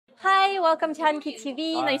Hi, welcome to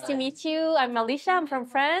HankkiTV. Hi. Nice to meet you. I'm Alicia. I'm from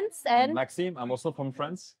France. And Maxime, I'm also from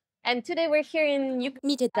France. today we're here in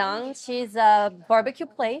Yukmejaedang, which is a barbecue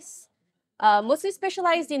place, mostly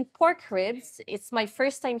specialized in pork ribs. It's my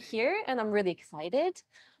first time here, and I'm really excited.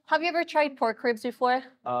 Have you ever tried pork ribs before?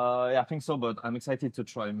 Yeah, I think so, but I'm excited to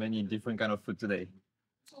try many different kind of food today.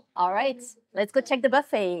 All right, let's go check the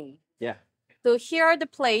buffet. Yeah. So here are the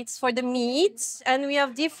plates for the meats, and we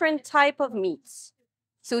have different type of meats.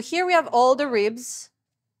 So here we have all the ribs.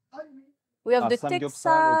 We have the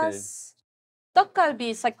samgyeopsal, okay. Texas. Galbi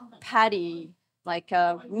is like patty, like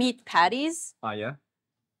meat patties. Ah, yeah?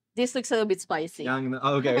 This looks a little bit spicy. Yeah,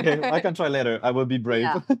 okay. I can try later. I will be brave.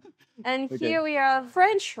 Yeah. And Okay. here we have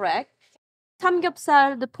French rack,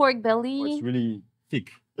 samgyeopsal, the pork belly. Oh, it's really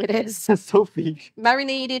thick. It is. So thick.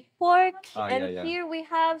 Marinated pork. Ah, and yeah. here we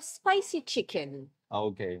have spicy chicken. Ah,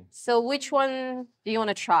 okay. So which one do you want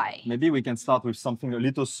to try? Maybe we can start with something a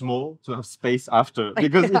little small to have space after.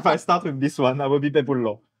 Because if I start with this one, I will be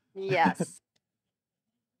pepullo. Yes.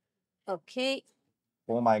 Okay.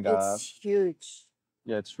 Oh my god. It's huge.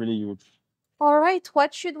 Yeah, it's really huge. All right.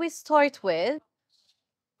 What should we start with?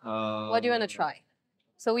 What What do you want to try?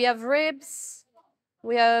 So we have ribs.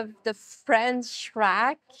 We have the French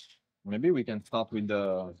rack. Maybe we can start with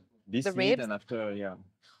this The meat ribs? and after, yeah.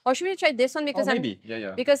 Or should we try this one because Oh, maybe.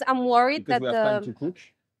 Yeah. I'm worried Because that we have time to cook.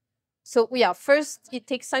 So yeah, first it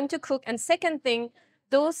takes time to cook, and second thing,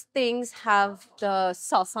 those things have the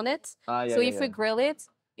sauce on it. Ah, yeah, So yeah, if we yeah. grill it,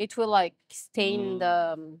 it will like stain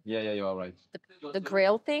Yeah, you are right. the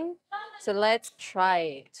grill thing. So let's try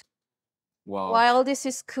it. Wow. While this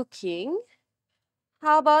is cooking,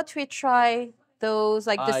 how about we try those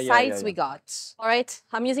like the Ah, yeah, sides yeah. we got? All right,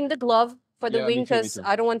 I'm using the glove for the Yeah, wing me too, me because too.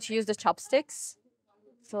 I don't want to use the chopsticks.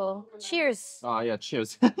 So cheers. Ah, yeah,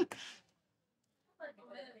 cheers.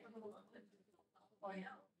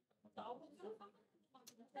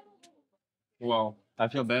 Wow, I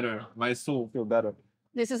feel better. My soul feel better.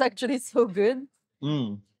 This is actually so good.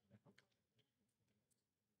 Mm.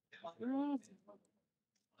 Mm.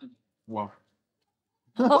 Wow.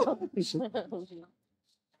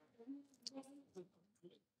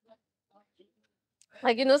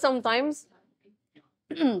 Like, sometimes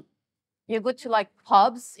you go to like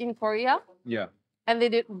pubs in Korea Yeah. and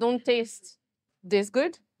they don't taste this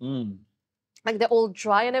good. Mm. Like they're all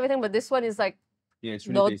dry and everything, but this one is like Yeah, it's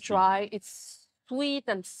really not tasty. dry. It's sweet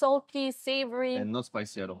and salty, savory, And not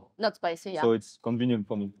spicy at all. not spicy. Yeah. So it's convenient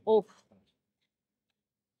for me. Oh.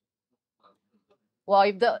 Well,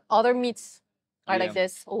 if the other meats are like Yeah.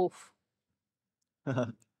 this, oh.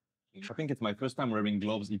 I think it's my first time wearing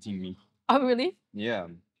gloves eating meat. Oh, really? Yeah.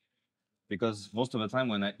 Because most of the time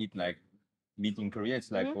when I eat like meat in Korea, it's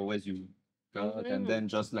like Mhm. always you cut and Mhm. then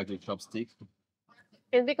just like a chopstick.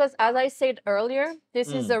 It's because, as I said earlier, this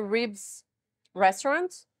is Mm. a ribs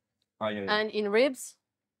restaurant, Ah, yeah. and in ribs,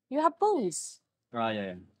 you have bones. Ah,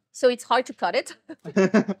 yeah. So it's hard to cut it.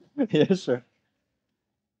 Yeah, sure.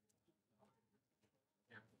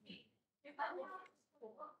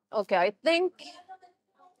 Okay, I think.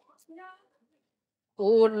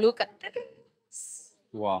 Oh, look at this.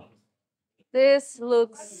 Wow. This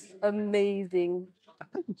looks amazing.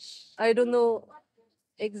 I don't know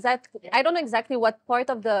exactly what part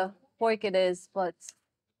of the pork it is, but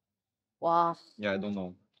wow. Yeah, I don't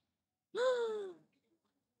know.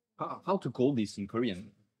 How to call this in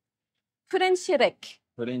Korean? French rack.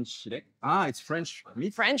 French leg? Ah, it's French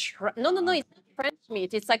meat? No, it's French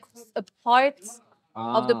meat. It's like a part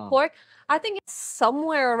of the Ah. pork. I think it's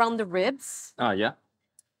somewhere around the ribs, Ah, yeah.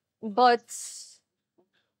 but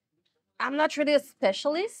I'm not really a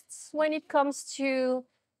specialist when it comes to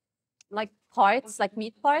like parts, like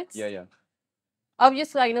meat parts. Yeah.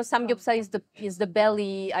 Obviously, I know samgyeopsal is the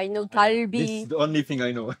belly. I know This galbi is the only thing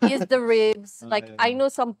I know. is the ribs. Like yeah. I know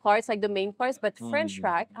some parts, like the main parts, but French Mm.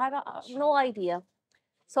 rack, I have no idea.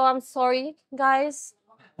 So I'm sorry, guys.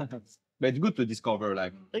 But it's good to discover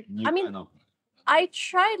like new I mean- kind of. I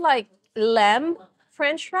tried like lamb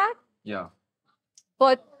French rack, Yeah.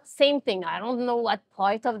 but same thing. I don't know what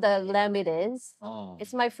part of the lamb it is. Oh.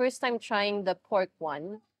 It's my first time trying the pork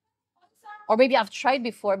one. Or maybe I've tried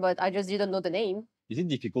before, but I just didn't know the name. Is it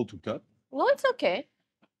difficult to cut? No, it's okay.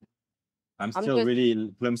 I'm I'm still just-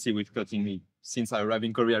 really clumsy with cutting meat since I arrived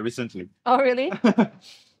in Korea recently. Oh, really?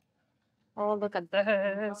 Oh, look at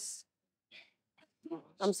this.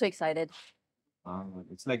 I'm so excited.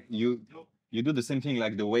 It's like you do the same thing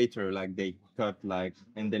like the waiter, like they cut like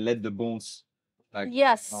and they let the bones like.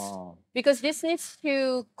 Yes, Oh. because this needs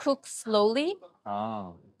to cook slowly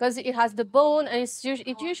Ah. because it has the bone and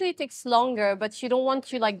it usually takes longer, but you don't want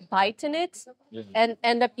to like bite in it Yeah. and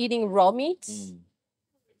end up eating raw meat. Mm.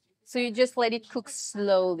 So you just let it cook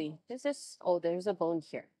slowly. This is, oh, there's a bone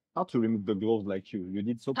here. How to remove the gloves like you? You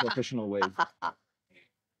did so professional way.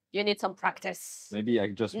 You need some practice. Maybe I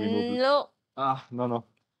just remove. No, Ah, no, no.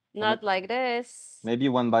 not like this. Maybe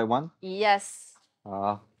one by one. Yes.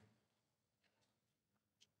 아,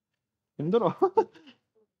 힘들어.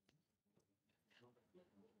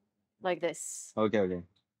 Like this. Okay, okay.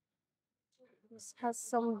 This has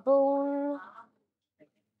some bone.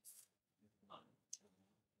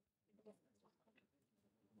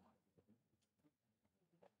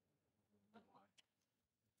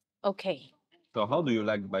 Okay. So how do you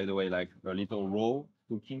like, by the way, like a little raw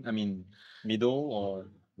cooking? I mean, middle or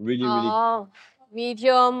really, really? Oh,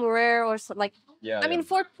 medium, rare, or so, like. Yeah. I mean,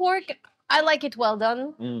 for pork, I like it well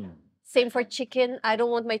done. Mm. Same for chicken. I don't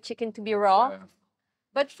want my chicken to be raw. Yeah.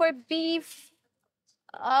 But for beef,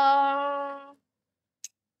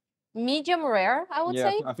 medium rare, I would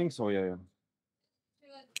say. I think so. Yeah, yeah.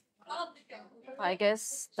 I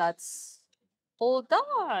guess that's all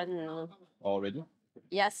done. Already?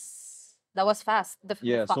 Yes, that was fast.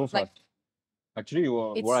 Yeah, so fast. Like, Actually, you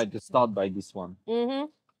were It's- right to start by this one.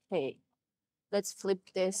 Hey, let's flip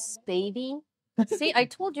this baby. See, I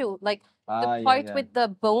told you, like the Yeah, part yeah. with the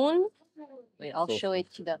bone. Wait, I'll So show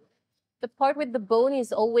it to the part with the bone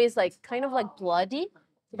is always like kind of like bloody.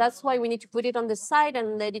 So that's why we need to put it on the side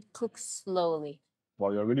and let it cook slowly.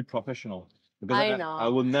 Wow, you're really professional. Because I I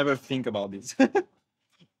know. would never think about this.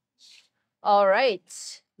 All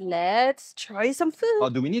right, let's try some food. Oh,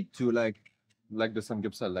 do we need to like the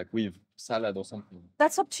samgyeopsal, like with salad or something?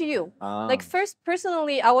 That's up to you. Ah. Like first,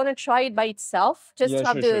 personally, I want to try it by itself, just yeah, to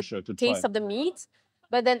have sure, to taste try. of the meat.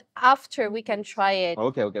 But then after we can try it.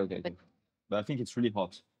 Okay. But I think it's really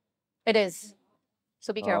hot. It is.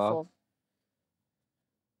 So be Ah. careful.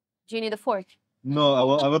 Do you need a fork? No,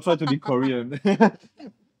 I will try to be Korean.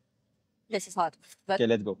 This is hot. But Okay,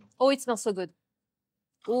 let's go. oh, it smells so good.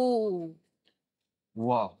 Ooh.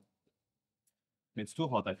 Wow. It's too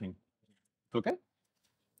hot, I think. It's okay?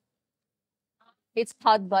 It's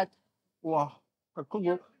hot, but Wow.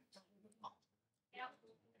 Cool.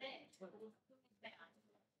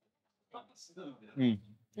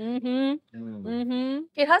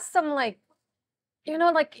 It has some like, you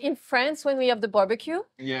know, like in France when we have the barbecue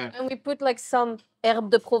Yeah. and we put like some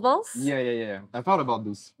herbe de Provence. Yeah. I thought about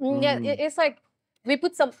this. Yeah, it's like we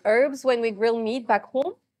put some herbs when we grill meat back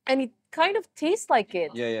home, and it kind of tastes like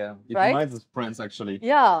it. Yeah. It Right? reminds us of France, actually.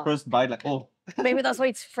 Yeah. First bite, like, oh. Maybe that's why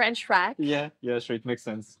it's French rack. Yeah, sure, it makes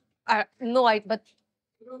sense. But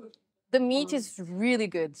the meat is really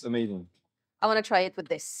good. It's amazing. I want to try it with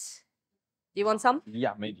this. Do you want some?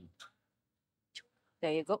 Yeah, maybe.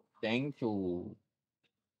 There you go. Thank you.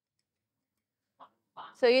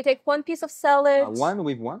 So you take one piece of salad. One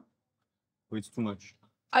with one? Oh, it's too much.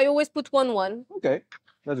 I always put one. Okay,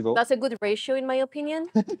 let's go. That's a good ratio in my opinion.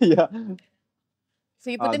 Yeah. So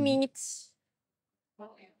you put the meat.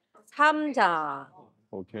 Hamja.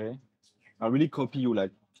 Okay. I really copy you,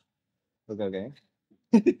 like. Okay.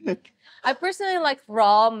 I personally like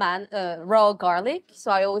raw garlic,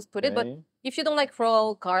 so I always put it. But Okay. if you don't like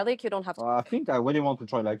raw garlic, you don't have to. I think I really want to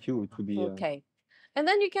try like you to be. Okay. And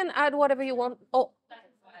then you can add whatever you want. Oh.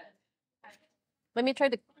 Let me try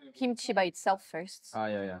the kimchi by itself first.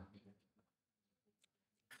 Yeah.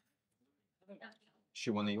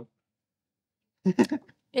 you.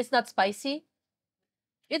 It's not spicy.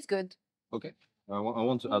 It's good. Okay. I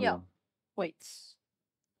want to add Yeah. one. Wait.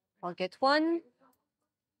 I'll get one.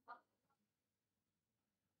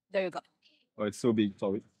 There you go. Oh, it's so big.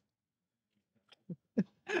 Sorry.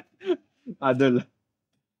 Adel.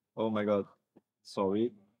 Oh my God.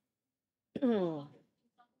 Sorry.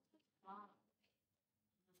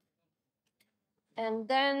 And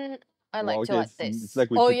then I like Wow, to okay, add this. It's like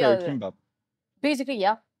we oh, prepare yeah. kimbap. Basically,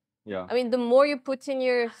 yeah. Yeah. I mean, the more you put in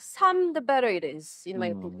your sam, the better it is, in my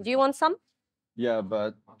opinion. Do you want some? Yeah,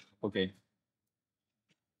 but okay.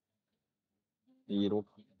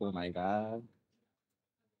 Oh my God.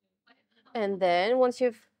 And then once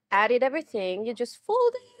you've added everything, you just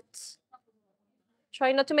fold it.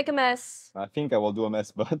 Try not to make a mess. I think I will do a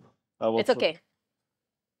mess, but I will. It's okay.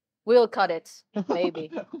 We'll cut it,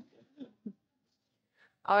 maybe.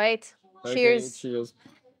 All right. Okay, Cheers. Cheers.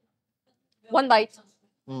 One bite.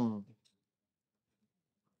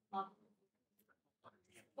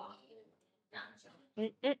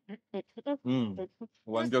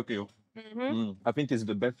 완벽해요. I think it's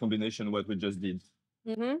the best combination what we just did.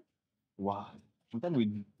 Wow. Sometimes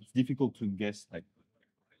it's difficult to guess. Like,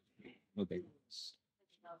 okay.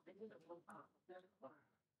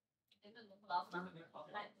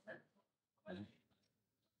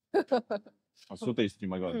 So tasty,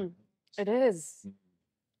 my God. It is.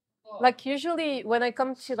 Like usually when I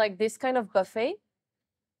come to like this kind of buffet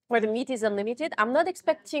where the meat is unlimited, I'm not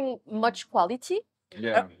expecting much quality.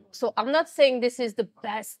 Yeah. So I'm not saying this is the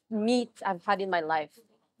best meat I've had in my life.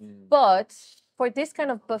 But for this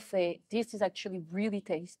kind of buffet, this is actually really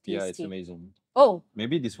tasty. Yeah, it's amazing. Oh.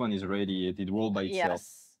 Maybe this one is ready. It rolled by itself.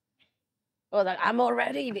 Yes. Oh, like, I'm all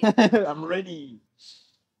ready. I'm ready.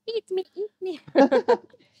 Eat me.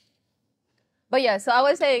 But yeah, so I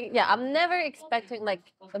was saying, yeah, I'm never expecting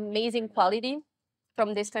like amazing quality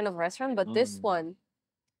from this kind of restaurant, but this one,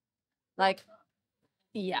 like,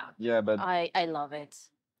 yeah. Yeah, but I love it.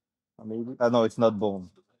 maybe. No, it's not bone.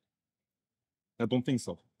 I don't think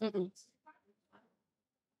so. Mm-mm.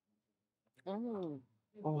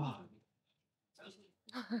 Oh.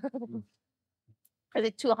 Is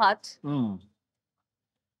it too hot?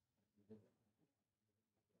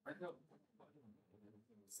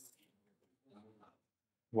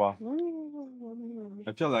 Wow.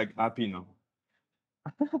 I feel like happy now.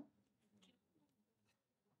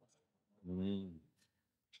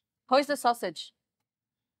 How is the sausage?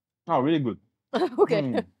 Oh, really good.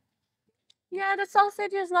 Okay. Yeah, the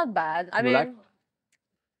sausage is not bad. I mean, like?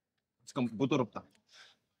 It's buturopta.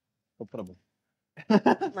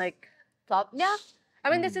 like, top. Yeah. I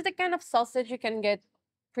mean, this is the kind of sausage you can get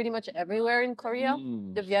pretty much everywhere in Korea.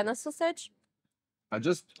 The Vienna sausage. I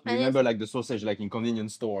just remember like the sausage like in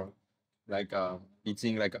convenience store, like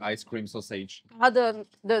eating like ice cream sausage. The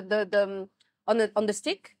on the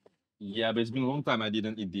stick. Yeah, but it's been a long time I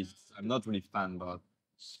didn't eat this. I'm not really fan, but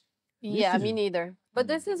yeah, me neither. But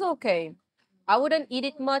this is okay. I wouldn't eat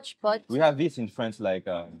it much, but we have this in France, like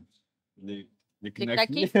the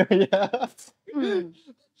knacki? yeah.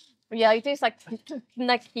 Yeah, it tastes like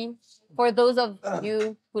knacki. For those of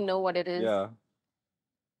you who know what it is. Yeah.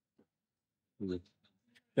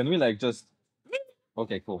 Can we like just?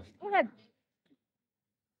 Okay, cool. Go ahead.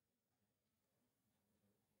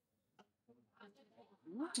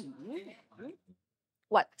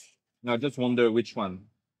 What? No, I just wonder which one.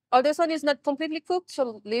 Oh, this one is not completely cooked,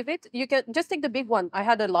 so leave it. You can just take the big one. I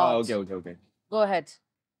had a lot. Oh, okay. Go ahead.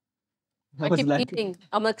 I was keep like- eating.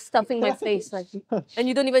 I'm like stuffing my face, like, and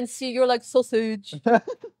you don't even see. You're like sausage.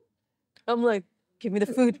 I'm like, give me the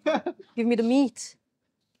food, give me the meat.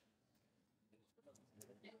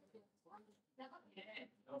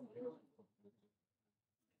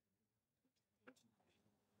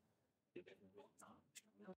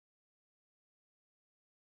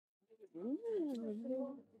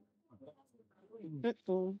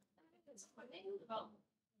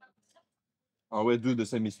 I always do the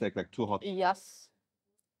same mistake, like too hot. Yes.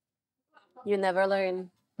 You never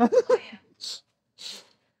learn.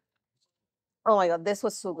 Oh my god, this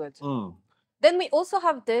was so good. Then we also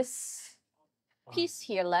have this piece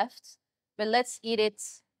here left, but let's eat it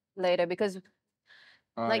later because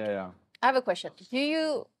like yeah. I have a question. Do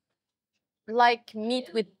you like meat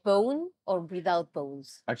with bone or without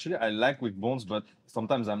bones? Actually, I like with bones, but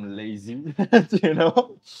sometimes I'm lazy, you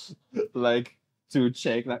know, like to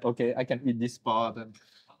check, like, okay, I can eat this part. And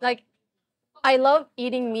Like, I love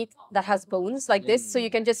eating meat that has bones like this, so you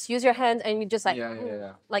can just use your hand and you just like,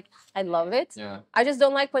 yeah. like I love it. Yeah. I just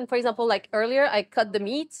don't like when, for example, like earlier I cut the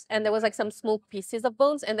meat and there was like some small pieces of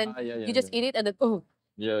bones and then you just eat it and then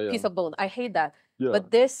piece of bone. I hate that. Yeah.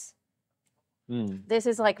 But this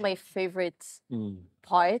is like my favorite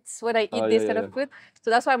parts when I eat this kind of food.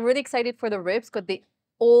 So that's why I'm really excited for the ribs because they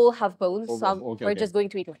all have bones. So we're just going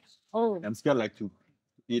to eat like, I'm scared like to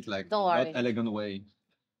eat like Don't not worry. elegant way.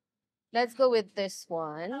 Let's go with this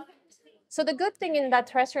one. So the good thing in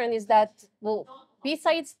that restaurant is that, well,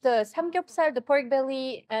 besides the samgyeopsal, the pork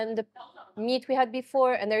belly, and the meat we had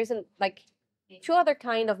before, and there isn't like two other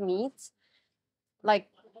kind of meats, like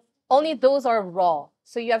only those are raw.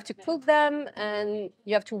 So you have to cook them and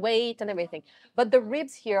you have to wait and everything. But the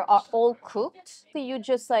ribs here are all cooked. So you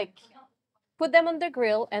just like put them on the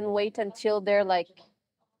grill and wait until they're like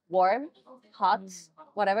warm, hot,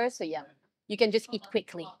 whatever. So yeah, you can just eat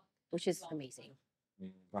quickly, which is amazing.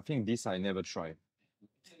 I think this I never tried.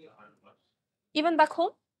 Even back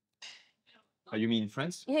home? You mean in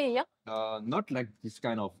France? Yeah. Not like this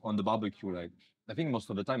kind of on the barbecue. Like I think most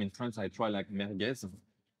of the time in France I try like merguez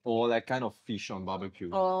or like kind of fish on barbecue.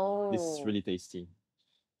 Oh. This is really tasty.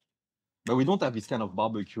 But we don't have this kind of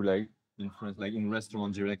barbecue like in France, like in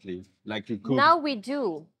restaurant directly. Like you cook. Now we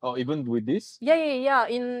do. Oh, even with this? Yeah.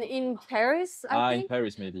 In Paris, I think. In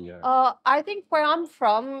Paris maybe, yeah. I think where I'm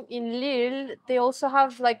from, in Lille, they also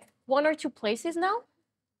have like 1 or 2 places now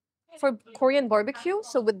for Korean barbecue.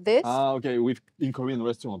 So with this, Okay, with in Korean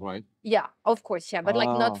restaurant, right? yeah, of course, yeah, but like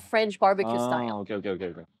not French barbecue style.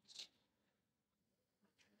 Okay.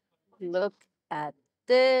 Look at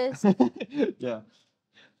this. Yeah.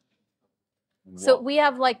 So Wow. we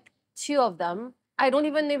have like 2 of them. I don't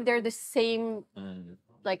even know if they're the same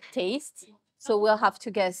like taste. So we'll have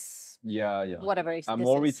to guess Yeah, yeah. whatever I'm this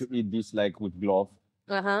worried is. to eat this like with glove.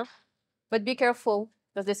 Uh-huh. But be careful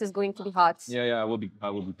because this is going to be hot. Yeah, yeah. I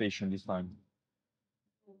will be patient this time.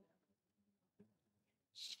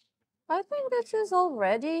 I think this is all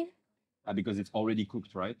ready. Because it's already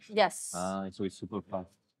cooked, right? Yes. So it's super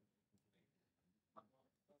fast.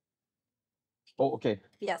 Oh, okay.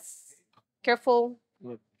 Yes. Careful.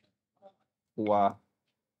 Wow.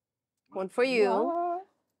 One for you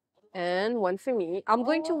and one for me. I'm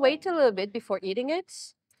going to wait a little bit before eating it.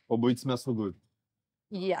 Oh, but it smells so good.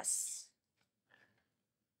 Yes.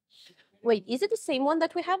 Wait, is it the same one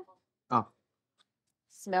that we have? Ah.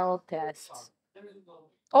 Smell test.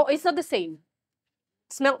 Oh, it's not the same.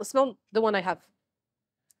 Smell the one I have.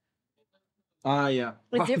 Ah, yeah.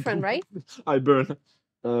 It's different, right? I burn.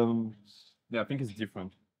 Yeah, I think it's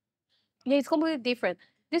different. Yeah, it's completely different.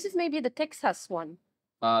 This is maybe the Texas one.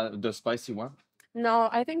 The spicy one. No,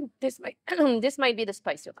 I think this might this might be the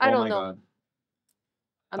spicy one. I Oh don't my know. God.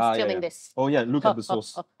 I'm Yeah, stealing yeah. this. Oh yeah, look at the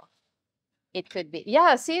sauce. It could be.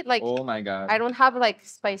 Yeah, see, like Oh my God. I don't have like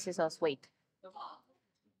spicy sauce. Wait.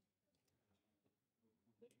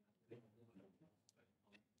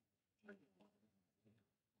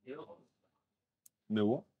 The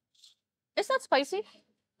what? It's not spicy.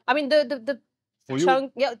 I mean the For you?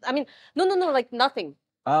 chunk. Yeah, I mean no, like nothing.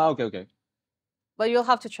 Ah, okay, okay. But you'll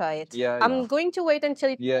have to try it. Yeah, I'm yeah. going to wait until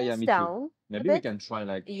it Yeah, yeah, cools me too. down. Maybe we can try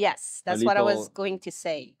like Yes, that's what I was little- going to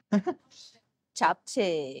say.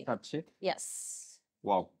 Japchae. Japchae. Yes.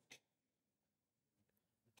 Wow.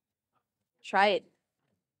 Try it.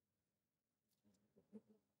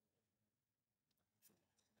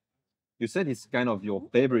 You said it's kind of your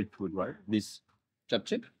favorite food, right? This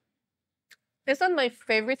japchae? It's not my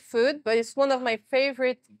favorite food, but it's one of my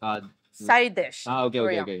favorite Uh, side dish. okay, for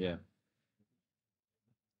okay, real. okay, yeah.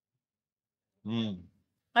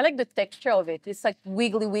 I like the texture of it. It's like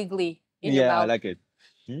wiggly in your Yeah, I mouth. like it.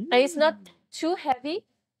 And it's not too heavy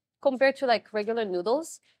compared to like regular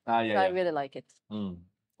noodles. Ah, So yeah, I yeah. really like it. Mm,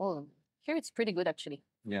 Oh, here it's pretty good actually.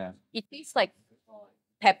 yeah. It tastes like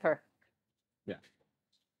pepper. Yeah.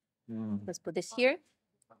 Mm. Let's put this here.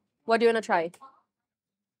 What do you want to try?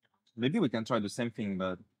 Maybe we can try the same thing,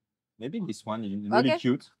 but maybe this one is really Okay.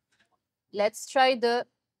 cute. Let's try the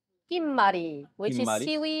kimmari, which Kimmari? is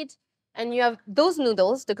seaweed. And you have those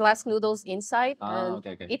noodles, the glass noodles inside, Ah, and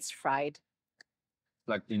okay, okay. it's fried.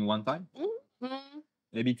 Like in one time? Mm,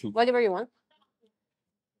 Maybe two. whatever you want.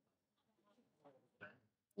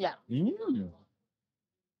 Yeah, Mm.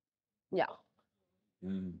 yeah.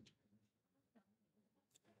 Mm.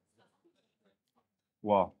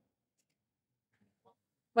 Wow.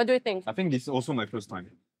 What do you think? I think this is also my first time.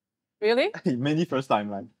 Really? Many first time,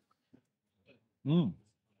 like. Mm.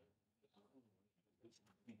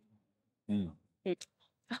 Mm. Mm,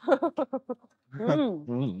 Mm,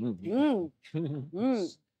 mm, mm.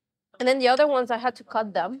 mm. And then the other ones, I had to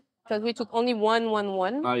cut them because we took only one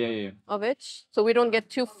Ah, yeah, yeah. of it, so we don't get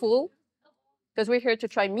too full. Because we're here to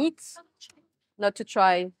try meats, not to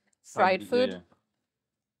try fried Yeah, food. yeah.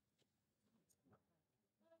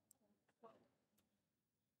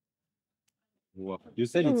 Wow. You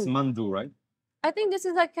said it's mandu, right? I think this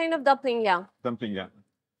is a kind of dumpling, yeah. Dumpling, yeah.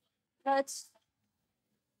 Let's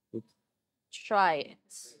try it.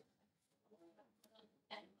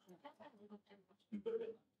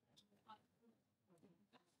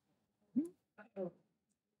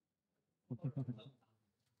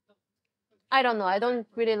 I don't know. I don't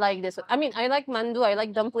really like this one. I mean, I like mandu, I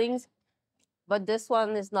like dumplings, but this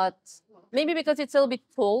one is not. Maybe because it's a little bit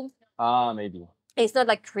cold. Ah, maybe. It's not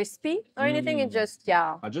like crispy or anything. It's just,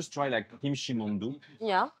 yeah. I just tried like kimchi mandu,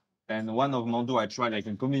 Yeah. and one of mandu I tried like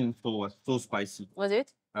in convenience store was so spicy. Was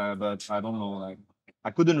it? But I don't know, like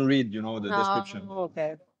I couldn't read, the description. Oh,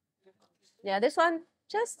 okay. Yeah, this one,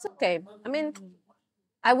 just okay. I mean,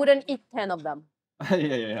 I wouldn't eat 10 of them. Yeah,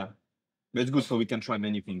 yeah, yeah. But it's good, so we can try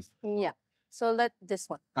many things. Yeah. So this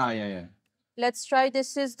one. Ah, yeah, yeah. Let's try.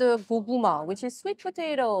 This is the guguma, which is sweet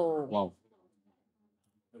potato. Wow.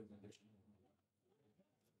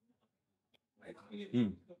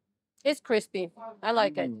 Mm. It's crispy. I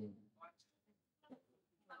like it.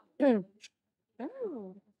 Mm.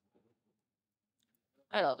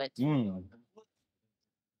 I love it. Mm.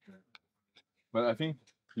 But I think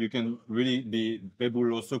you can really be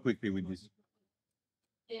bebulo so quickly with this.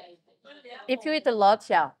 If you eat a lot,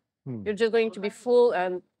 yeah, you're just going to be full,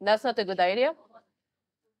 and that's not a good idea.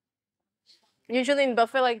 Usually in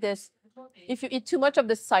buffet like this, if you eat too much of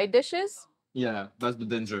the side dishes, Yeah, that's the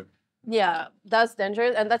danger. Yeah, that's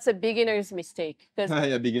dangerous, and that's a beginner's mistake because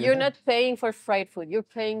Yeah, beginner. you're not paying for fried food. You're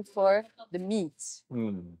paying for the meat.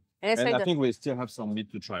 Mm. And it's And like I the, think we still have some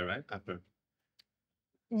meat to try, right? After.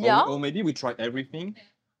 yeah, Or maybe we try everything.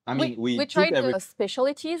 I we mean, we took tried every. the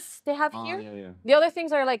specialties they have here. Yeah, yeah. The other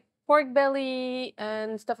things are like pork belly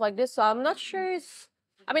and stuff like this. So I'm not sure.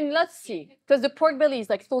 I mean, let's see, because the pork belly is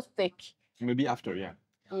like so thick. Maybe after, yeah.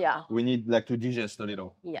 Yeah. We need like to digest a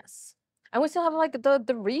little. Yes. And we still have like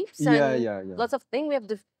the ribs Yeah, and yeah. lots of things. We have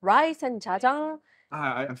the rice and jajang.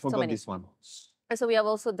 I forgot many. this one. And so we have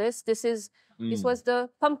also this. This was the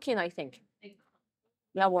pumpkin, I think.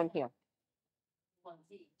 We have one here.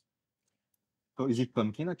 Oh, is it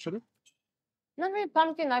pumpkin actually? Not really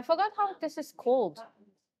pumpkin. I forgot how this is called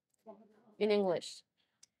in English.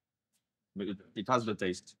 But it has the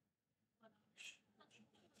taste.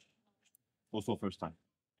 Also first time.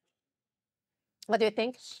 What do you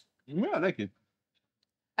think? Yeah, I like it.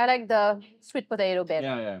 I like the sweet potato better.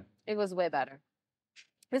 Yeah, yeah. It was way better.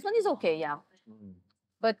 This one is okay, yeah.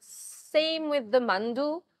 But same with the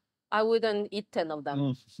mandu. I wouldn't eat 10 of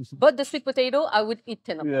them. But the sweet potato, I would eat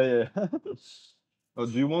 10 of them. Yeah, yeah. Oh,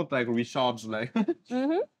 do you want like recharge like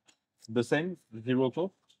the same 0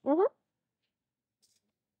 clock?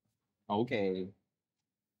 Okay.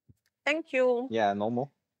 Thank you. Yeah,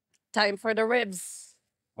 normal. Time for the ribs.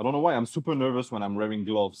 I don't know why I'm super nervous when I'm wearing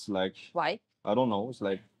gloves. Like, Why? I don't know. It's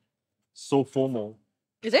like so formal.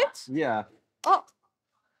 Is it? Yeah. Oh.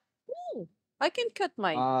 Ooh, I can cut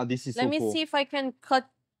mine. This is Let so me cool. see if I can cut.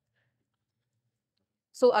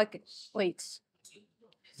 So I can wait.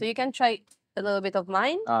 So you can try a little bit of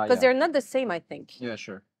mine because yeah. they're not the same, I think. Yeah,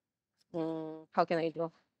 sure. How can I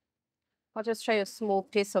do? I'll just try a small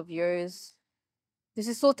piece of yours. This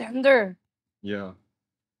is so tender. Yeah.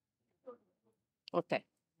 Okay.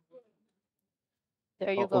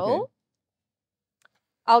 There you Oh, go. okay.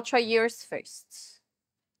 I'll try yours first.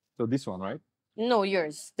 So this one, right? No,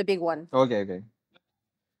 yours, the big one. Okay, okay.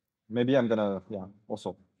 Maybe I'm gonna, yeah,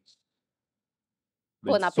 also.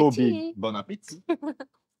 But Bon it's so appetit. big. Bon appetit.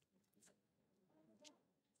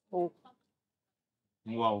 Oh.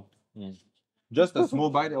 Wow. Just a small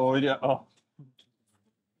bite already. Oh.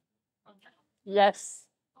 Yes.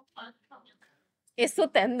 It's so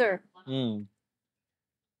tender.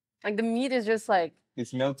 Like the meat is just like,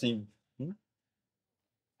 It's melting.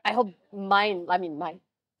 I hope mine.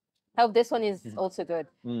 I hope this one is also good.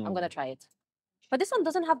 I'm gonna try it. But this one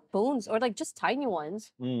doesn't have bones or like just tiny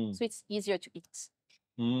ones. So it's easier to eat.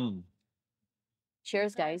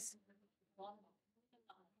 Cheers, guys.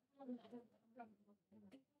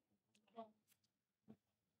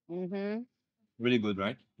 Really good,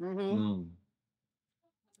 right?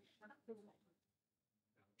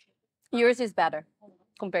 Yours is better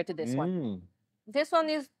compared to this one. This one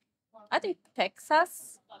is, I think,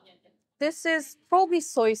 Texas. This is probably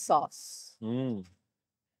soy sauce. And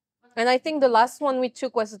I think the last one we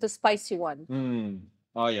took was the spicy one.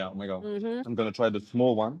 Oh, yeah. Oh, my God. I'm going to try the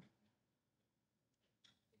small one.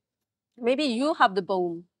 Maybe you have the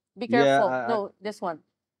bone. Be careful. No, this one.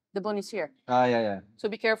 The bone is here. Yeah, yeah. So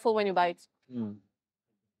be careful when you bite.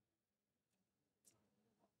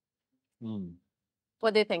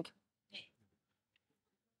 What do you think?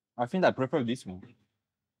 I think I prefer this one.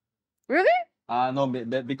 Really? No,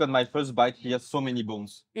 because my first bite, he has so many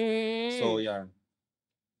bones. So, yeah.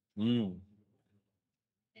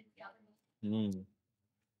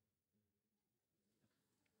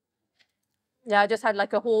 Yeah, I just had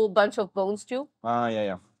like a whole bunch of bones too. Yeah,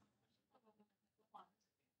 yeah.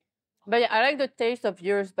 But yeah, I like the taste of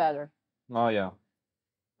yours better. Oh, yeah.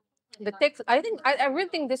 The I really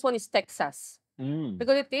think this one is Texas.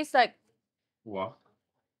 Because it tastes like. Wow.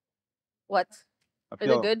 What? Is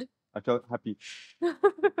it good? I feel happy.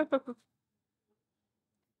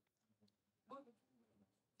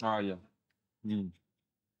 Oh, yeah.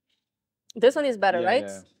 This one is better, Yeah, right?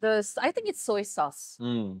 yeah. I think it's soy sauce.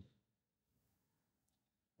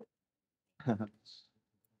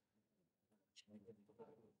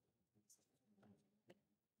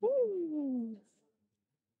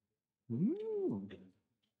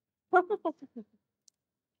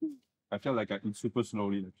 I feel like I eat super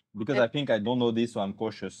slowly because I think I don't know this, so I'm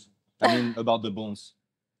cautious. I mean, about the bones.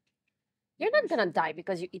 You're not gonna die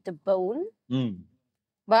because you eat the bone.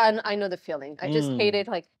 But I know the feeling. I just hate it.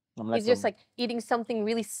 Like it's just like eating something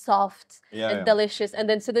really soft and delicious, and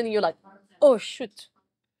then suddenly you're like, oh shoot,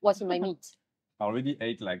 what's in my meat? I already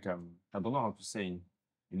ate like I don't know how to say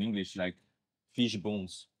in English, like fish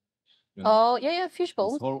bones. You know? Oh yeah, fish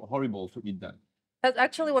bones. It's horrible to eat that. That's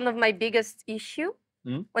actually one of my biggest issue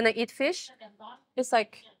when I eat fish. It's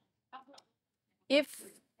like if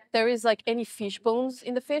there is like any fish bones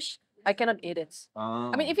in the fish, I cannot eat it.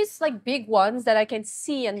 Ah. I mean, if it's like big ones that I can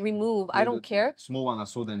see and remove, I don't care. Small ones are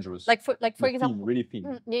so dangerous. Like for The example, fin, really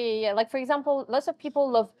thin. yeah. Like for example, lots of people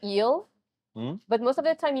love eel, Mm? but most of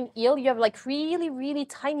the time in eel you have like really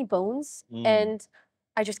tiny bones, and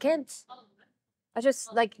I just can't. I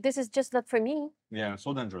just like this is just not for me. Yeah,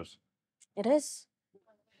 so dangerous. It is.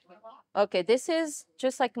 Okay, this is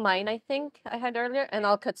just like mine. I think I had earlier, and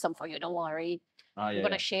I'll cut some for you. Don't worry. Ah, yeah. I'm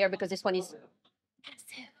gonna share because this one is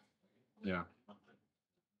massive. Yeah.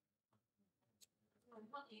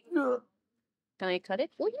 Can I cut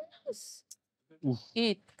it? Oh yes. Oof.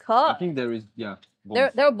 It I cut. think there is, yeah.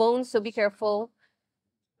 There are bones, so be careful.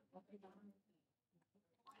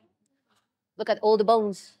 Look at all the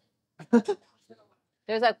bones.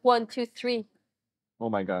 There's like 1, 2, 3. Oh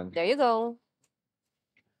my God. There you go.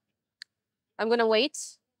 I'm gonna wait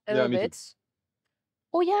a little bit.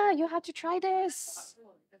 Oh yeah, you had to try this.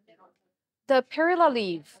 The perilla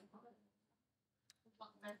leaf.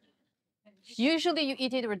 Usually you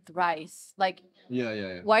eat it with rice, like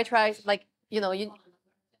white rice, like you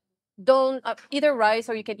don't either rice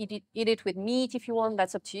or you can eat it with meat if you want.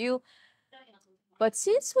 That's up to you. But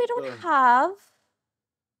since we don't have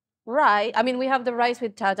rice, I mean we have the rice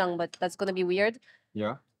with jajang, but that's gonna be weird.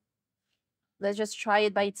 Yeah. Let's just try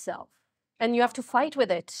it by itself, and you have to fight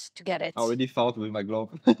with it to get it. I already fought with my glove.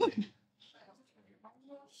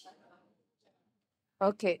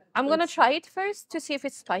 Okay, I'm gonna try it first to see if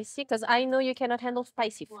it's spicy, because I know you cannot handle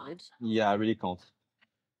spicy food. Yeah, I really can't.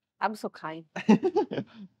 I'm so kind.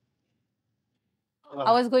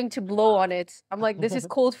 I was going to blow on it. I'm like, this is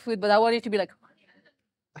cold food, but I want it to be like.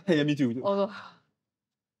 Yeah, me too. Oh.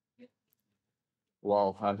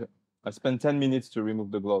 Wow, I spent 10 minutes to remove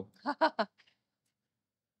the glove.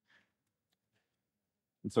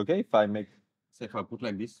 It's okay if I put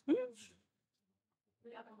like this.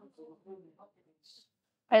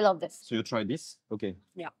 I love this. So you try this? Okay.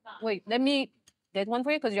 Yeah. Wait, let me get one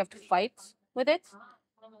for you because you have to fight with it.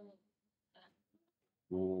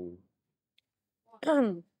 Oh.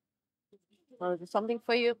 I'll do something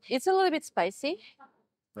for you. It's a little bit spicy.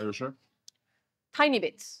 Are you sure? Tiny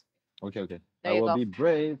bits. Okay, okay. There I you will go. be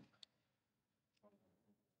brave.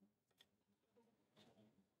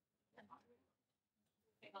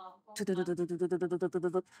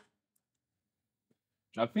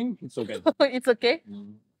 I think it's okay. It's okay?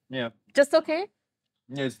 Yeah. Just okay?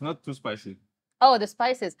 Yeah, it's not too spicy. Oh, the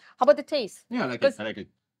spices. How about the taste? Yeah, I like it. I like it.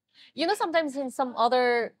 You know, sometimes in some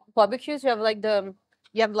other barbecues, you have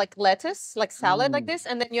like lettuce, like salad like this,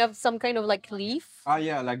 and then you have some kind of like leaf. Ah,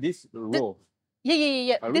 yeah, like this raw.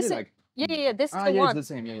 Yeah. I really like. Yeah. This is the yeah, one. it's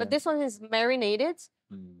the same. Yeah, But this one is marinated.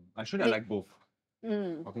 Actually, I like both.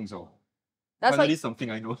 Mm. I think so. That's Finally,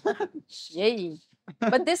 something I know. Yay.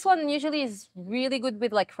 But this one usually is really good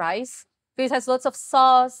with like rice because it has lots of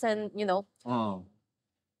sauce and Oh.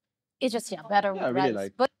 it's just better with I really rice.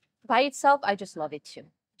 like. But by itself, I just love it too.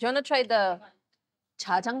 Do you wanna try the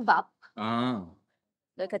jajangbap? Ah.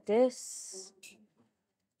 Look at this.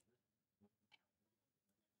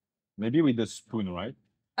 Maybe with the spoon, right?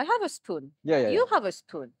 I have a spoon. Yeah. You have a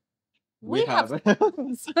spoon. We have.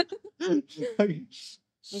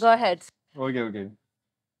 Go ahead. Okay.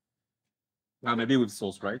 Maybe with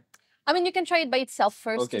sauce, right? I mean, you can try it by itself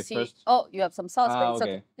first to see. First. Oh, you have some sauce, but it's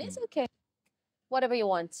okay. okay. It's okay. Whatever you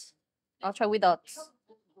want. I'll try without.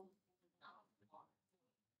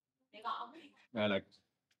 I like.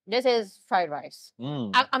 This is fried rice.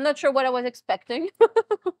 I'm not sure what I was expecting.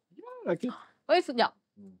 Like it.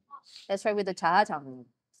 Let's try with the jajang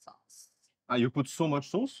sauce. You put so much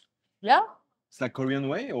sauce? Yeah. It's like Korean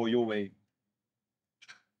way or your way?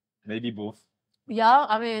 Maybe both. Yeah,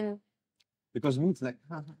 I mean. Because me, it's like.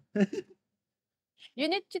 You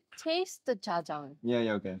need to taste the jajang.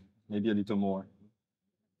 Yeah, okay. Maybe a little more.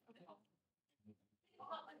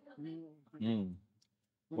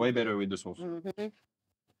 Way better with the sauce.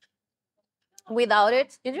 Without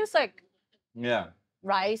it, it's just like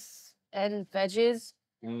rice and veggies.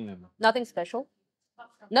 Nothing special.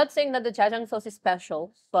 Not saying that the jajang sauce is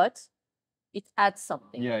special, but it adds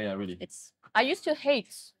something. Yeah, really. I used to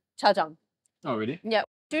hate jajang. Oh, really? Yeah,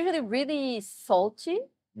 it's usually really salty,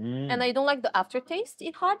 and I don't like the aftertaste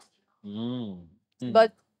it had.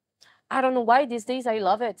 But I don't know why these days I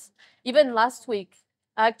love it. Even last week,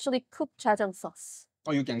 I actually cooked jajang sauce.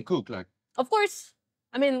 Oh, you can cook, like? Of course.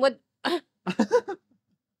 I mean, what?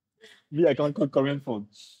 Me, I can't cook Korean food.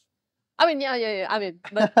 I mean, yeah. I mean,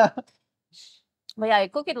 but yeah, I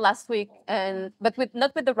cooked it last week, but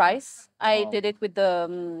not with the rice. I did it with the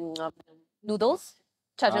noodles,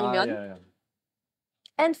 jajangmyeon. Yeah.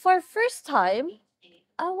 And for first time,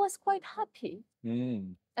 I was quite happy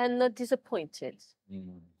and not disappointed.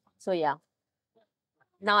 So yeah.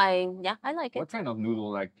 Now I like What it. kind of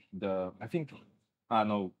noodle? Like the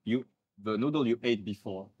noodle you ate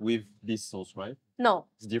before with this sauce, right? No.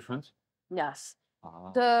 It's different. Yes.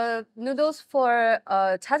 Ah. The noodles for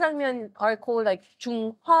jjajangmyeon are called like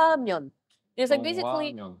중화면. It's like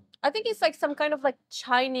basically, Jjangmyeon. I think it's like some kind of like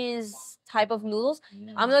Chinese type of noodles.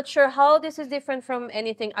 I'm not sure how this is different from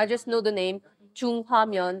anything. I just know the name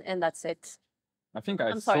중화면 and that's it. I think I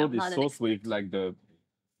I'm sorry, saw I'm this not an sauce with like the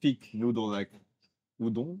thick noodle, like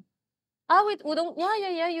udon. Ah, with udon.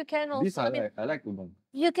 Yeah. You can also. This I like udon.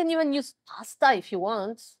 You can even use pasta if you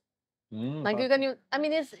want. Like you can use. I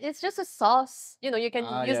mean, it's just a sauce. You know, you can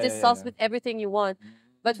use this sauce with everything you want.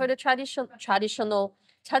 But for the traditional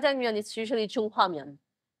jjajangmyeon, it's usually 중화면.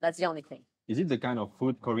 That's the only thing. Is it the kind of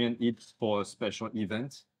food Korean eats for a special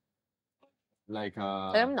event? Like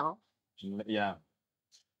No. yeah.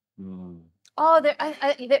 Mm. Oh,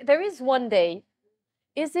 there is one day.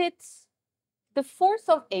 Is it the 4th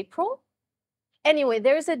of April? Anyway,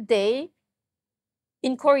 there's a day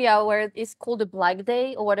in Korea where it's called the Black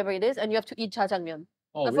Day or whatever it is, and you have to eat jjajangmyeon.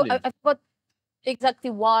 Oh, really? I forgot exactly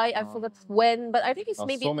why. I forgot when, but I think it's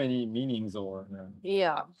maybe so many meanings or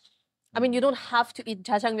yeah. I mean, you don't have to eat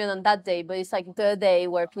jjajangmyeon on that day, but it's like the day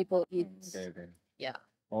where people eat. Okay. Yeah.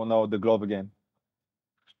 Oh no, the glove again.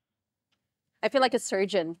 I feel like a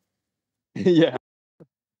surgeon. Yeah.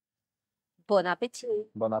 Bon appetit.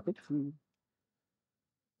 Bon appetit.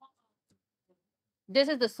 This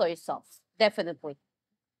is the soy sauce, definitely.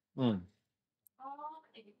 Mm.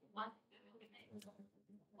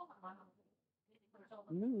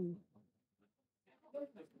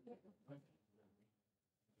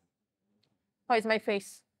 How is my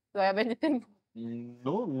face? Do I have anything?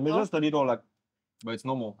 No, just a little like, but it's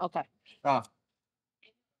normal. Okay. Ah.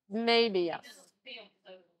 Maybe, yes.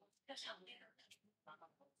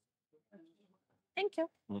 Thank you.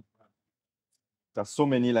 There's so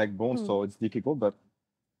many like bones, so it's difficult, but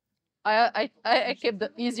I kept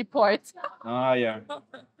the easy part. yeah.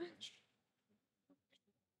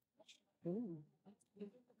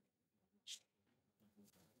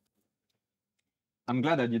 I'm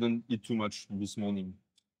glad I didn't eat too much this morning.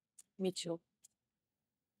 Me too.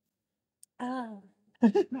 Oh.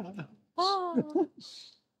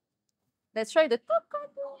 Let's try the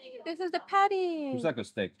tteokbokki. This is the patty. It's like a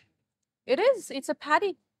steak. It is. It's a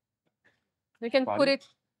patty. You can put Patty? it.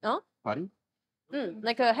 Huh? Patty?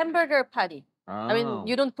 Like a hamburger patty. I mean, Ah.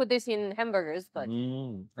 you don't put this in hamburgers, but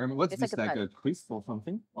What's it's this, like a like patty. a crisp or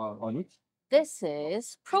something on it? This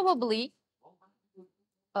is probably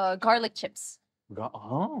garlic chips.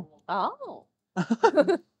 Oh. Oh.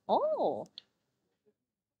 Oh.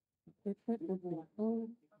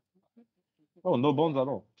 Oh, no bones at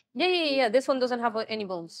all. Yeah. This one doesn't have any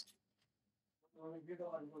bones.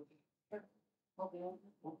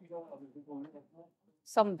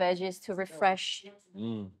 Some veggies to refresh.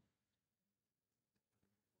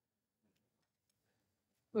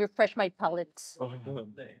 Refresh my palate.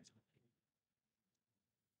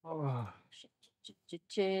 Oh.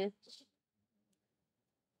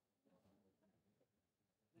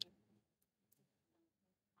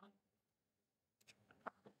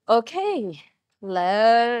 Okay,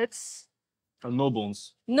 let's. No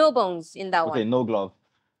bones. No bones in that Okay, one. no glove.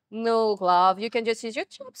 No glove. You can just use your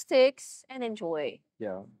chopsticks and enjoy.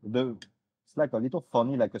 Yeah. It's like a little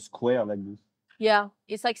funny, like a square like this. Yeah,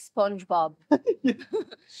 it's like SpongeBob.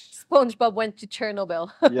 SpongeBob went to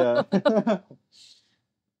Chernobyl. Yeah.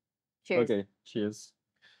 Cheers. Okay, cheers.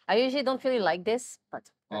 I usually don't really like this, but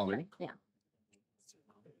Oh, really? Yeah.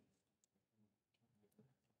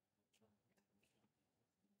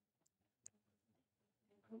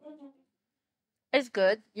 It's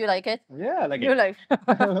good. You like it? Yeah, I like You it. like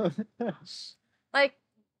like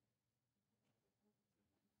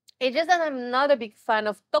it's just that I'm not a big fan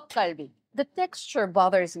of tteokgalbi. The texture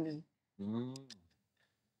bothers me.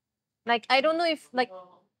 Like I don't know if like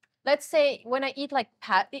let's say when I eat like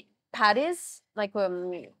patties like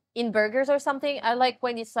in burgers or something, I like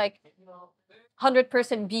when it's like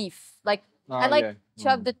 100% beef. Like I like to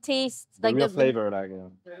have the taste, the like real flavor, like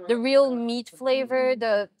the real meat flavor,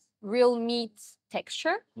 the real meat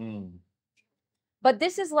texture. But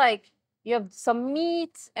this is like you have some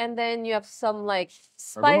meat and then you have some like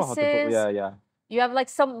I don't know how to spices. yeah. You have like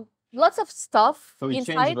lots of stuff So it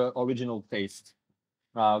inside. changed the original taste.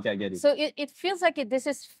 Okay, I get it. So it feels like this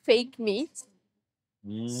is fake meat.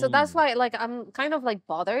 So that's why like I'm kind of like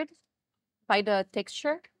bothered by the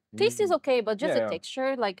texture. Taste is okay, but just the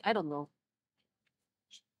texture, like I don't know.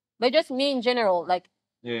 But just me in general, like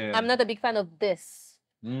I'm not a big fan of this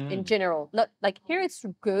in general. Not like here it's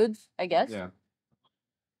good, I guess. Yeah.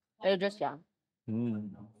 But just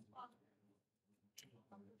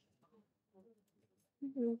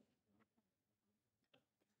Mhm.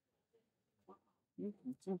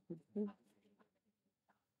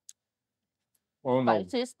 Oh no.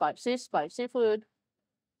 Spicy food.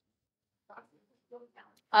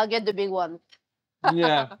 I'll get the big one.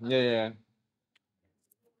 Yeah, yeah.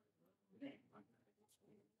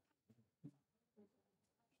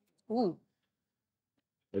 Ooh,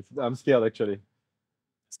 I'm scared actually.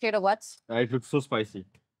 scared of what? It looks so spicy.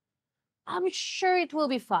 I'm sure it will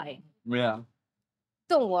be fine. Yeah.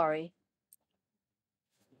 Don't worry.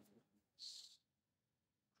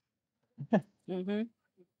 Mm-hmm.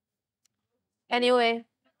 Anyway,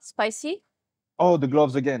 spicy? Oh, the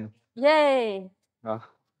gloves again. Yay! Ah,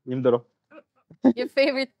 힘들어. Your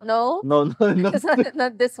favorite? No? No, no. It's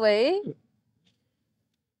not this way.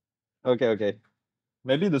 Okay.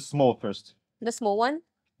 Maybe the small first. The small one?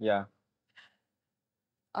 Yeah.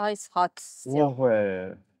 Oh, it's hot still. Whoa,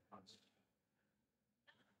 yeah.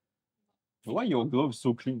 Why your gloves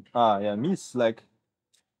so clean? Ah, yeah. Me, it's like.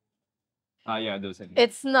 Ah, yeah, the same.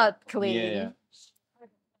 It's not clean. Yeah.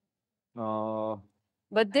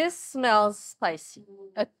 But this smells spicy.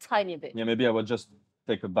 A tiny bit. Yeah, maybe I will just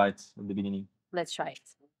take a bite at the beginning. Let's try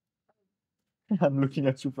it. I'm looking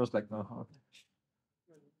at you first, like, no.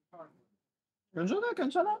 괜찮아.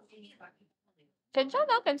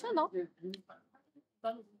 괜찮아.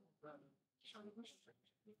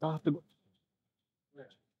 아, 뜨거.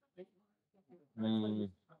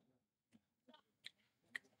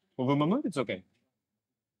 For the moment, it's okay.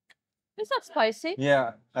 It's not spicy.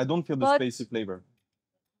 Yeah, I don't feel the But- spicy flavor.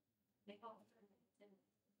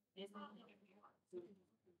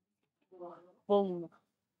 Boom.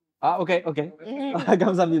 아, okay. 아,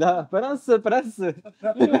 감사합니다. 프랑스.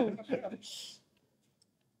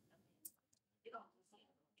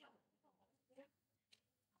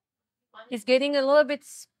 It's getting a little bit.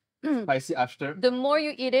 Spicy after. The more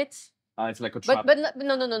you eat it, It's like a trap. but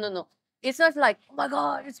no. It's not like, oh my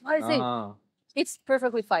god, it's spicy. Ah, It's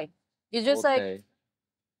perfectly fine. It's just like okay.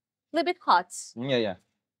 a little bit hot. Yeah.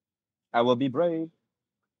 I will be brave.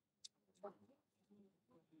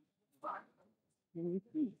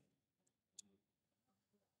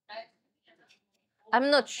 I'm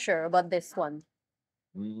not sure about this one.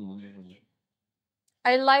 Mm.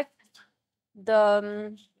 I like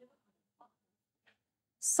the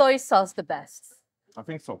soy sauce the best, I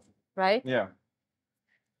think so. right? Yeah.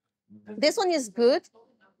 This one is good,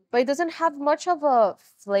 but it doesn't have much of a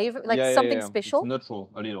flavor, like Yeah, something yeah. special. It's neutral,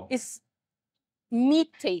 a little. It's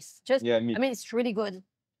meat taste. Just Yeah, meat. I mean, it's really good.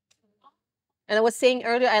 And I was saying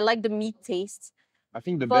earlier, I like the meat taste. I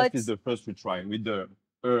think the but- best is the first we try with the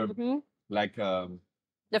herb, Mhm. like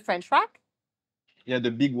The French rack yeah,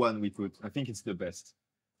 the big one we put. I think it's the best.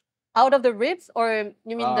 out of the ribs, or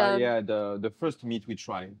you mean the Yeah, the first meat we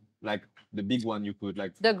try, like the big one you put,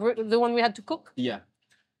 like the one we had to cook? yeah.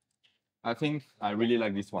 I think I really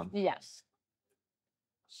like this one. Yes.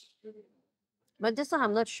 But this one,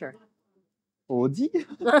 I'm not sure. 어디?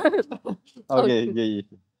 Okay, yeah.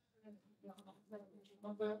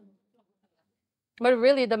 But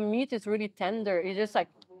really, the meat is really tender. It's just like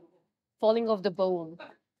falling off the bone.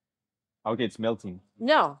 Okay, it's melting.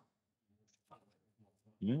 No.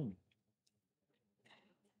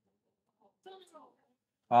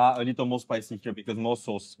 A little more spicy here because more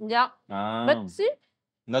sauce. Yeah. Ah, But see,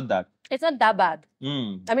 not that. it's not that bad.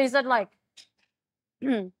 Mm. I mean, it's not like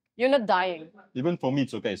you're not dying. Even for me,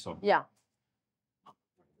 it's okay. So Yeah.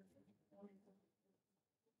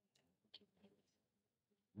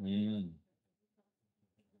 mm.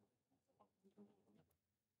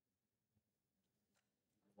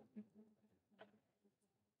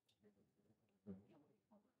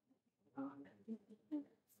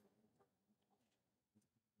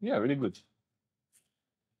 Yeah, really good.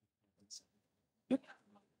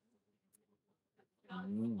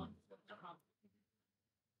 Mm.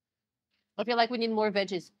 I feel like we need more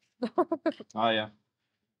veggies. Ah, yeah.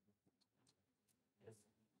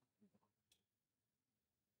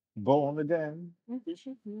 Born again.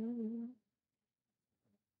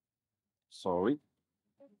 Sorry.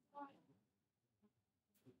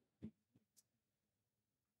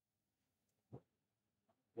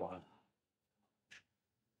 Wow.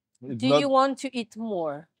 It's Do not- you want to eat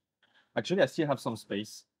more? Actually, I still have some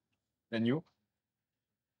space. And you?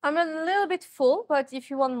 I'm a little bit full, but if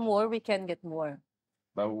you want more, we can get more.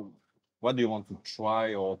 But what do you want to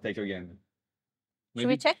try or take again? Should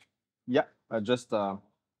we check? Yeah, I just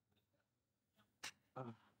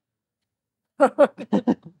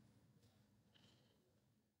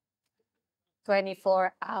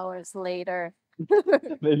 24 hours later.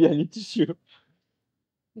 maybe I need tissue.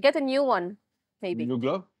 Get a new one, maybe. New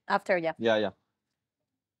glove? After, yeah. Yeah.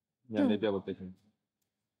 Yeah, maybe I will take it.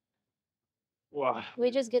 Wow.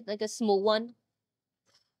 We just get like a small one.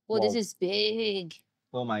 Oh, this Wow. is big.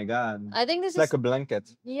 Oh my god. I think this It's like is a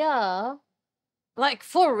blanket. yeah. Like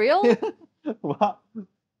for real? Wow.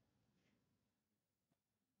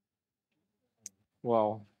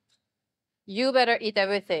 Wow. You better eat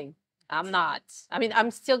everything. I'm not. I mean,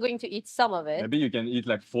 I'm still going to eat some of it. Maybe you can eat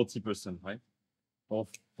like 40%, right? Or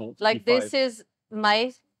 45. Like this is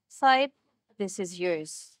my side. This is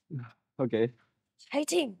yours. Okay.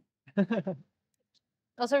 Fighting.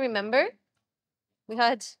 Also, remember, we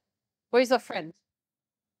had. Where's your friend?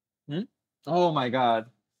 Oh my god.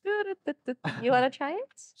 You wanna try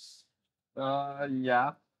it?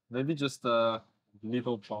 Yeah. Maybe just a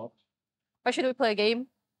little part. Or should we play a game?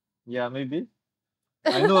 Yeah, maybe.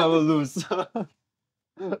 I know I will lose.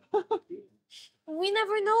 We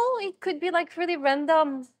never know. It could be like really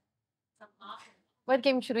random. What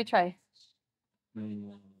game should we try?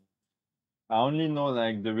 I only know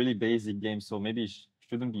like the really basic games, so maybe it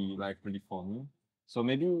shouldn't be like really funny. So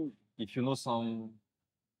maybe if you know some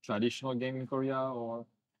traditional game in Korea or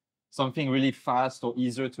something really fast or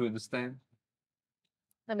easier to understand.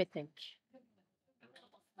 Let me think.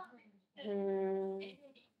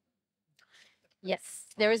 Yes,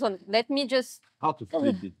 there is one. Let me just. How to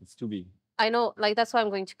flip it? It's too big. I know, like that's why I'm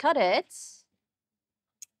going to cut it.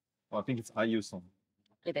 Oh, I think it's IU song.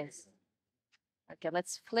 It is. Okay,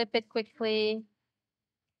 let's flip it quickly.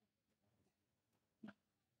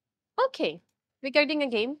 Okay, regarding a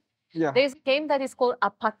game, Yeah. there's a game that is called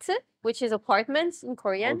아파트, which is apartments in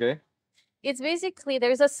Korean. Okay. It's basically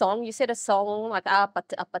there's a song. You said a song like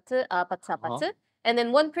아파트, 아파트, 아파트, 아파트, and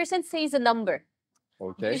then one person says a number.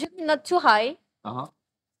 Okay. Usually not too high.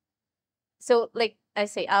 So like I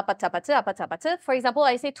say 아파트, 아파트, 아파트, 아파트. For example,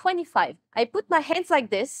 I say 25. I put my hands like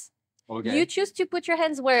this. Okay. You choose to put your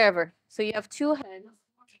hands wherever. So you have two hands.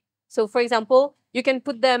 So for example, you can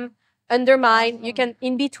put them under mine. You can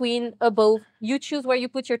in between, above. You choose where you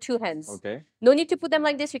put your two hands. Okay. No need to put them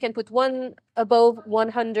like this. You can put one above,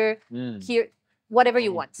 one under, here, whatever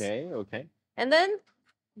you want. Okay. Okay. And then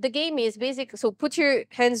the game is basic. So put your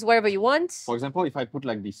hands wherever you want. For example, if I put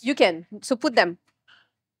like this. You can. So put them.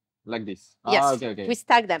 Like this. Yes. Okay. Okay. We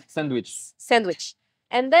stack them. Sandwich.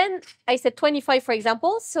 And then I said 25, for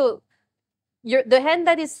example. So the hand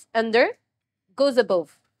that is under goes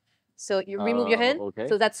above. So you remove your hand. Okay.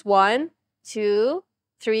 So that's 1, 2,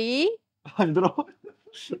 3,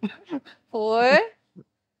 4,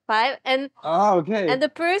 5. And okay. and the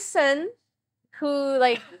person who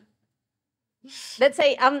like, let's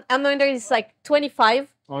say I'm under is like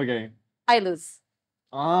 25. Okay. I lose.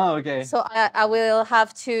 Okay. So I will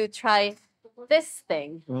have to try this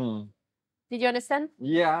thing. Did you understand?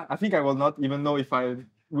 Yeah, I think I will not even know if I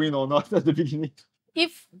win or not at the beginning.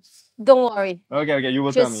 Don't worry. Okay, you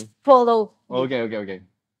will tell me. Just follow. Okay.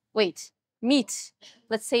 Wait, meat.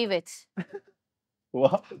 Let's save it.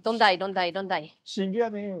 What? Don't die.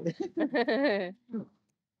 신기하네.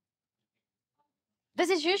 This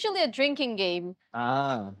is usually a drinking game.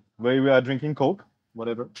 Where we are drinking Coke,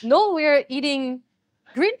 whatever. No, we're eating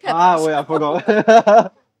green peppers. Wait, I forgot.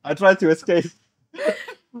 I tried to escape.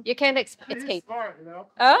 You can't escape. Smart, you know?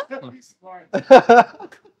 Huh? Smart.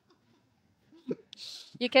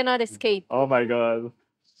 You cannot escape. Oh my god.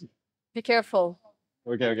 Be careful.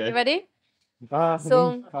 Okay. You ready?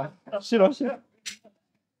 So. 싫어.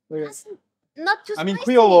 Okay. Not too spicy. I mean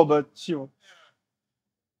Creole, but 싫어.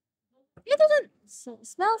 It doesn't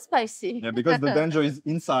smell spicy. Yeah, because the danger is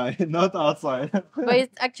inside, not outside. But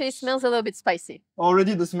it actually smells a little bit spicy.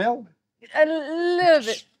 Already the smell? A little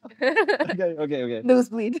bit. Okay.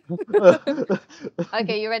 Nosebleed.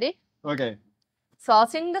 Okay, you ready? Okay. So I'll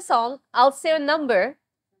sing the song. I'll say a number.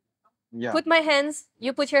 Yeah. Put my hands.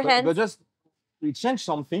 You put your hands. But just we change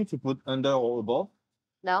something to put under or above.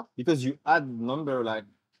 No. Because you add number like.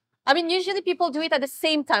 I mean, usually people do it at the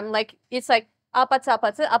same time. Like it's like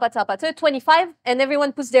아파트, 25, and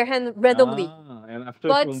everyone puts their hand randomly. And after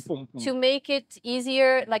but to make it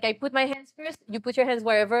easier, like I put my hands first, you put your hands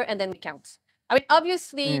wherever, and then we count. I mean,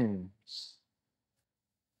 obviously,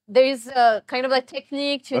 there is a kind of a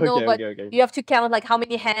technique to know, but you have to count like how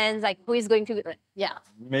many hands, like who is going to, yeah.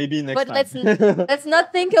 Maybe next time. But let's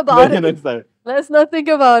not think about it. Next time. Let's not think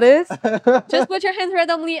about it. Just put your hands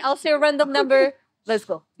randomly. I'll say a random number. Let's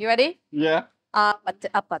go. You ready? Yeah.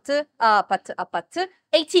 아파트,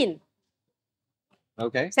 18.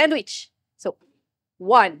 Okay. Sandwich. So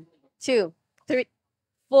 1, 2, 3,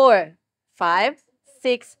 4, 5,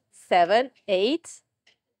 6, 7, 8,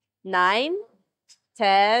 9,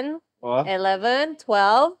 10, 11,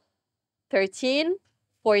 12, 13,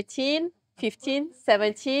 14, 15,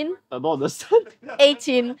 17, I don't understand.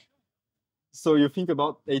 18. So you think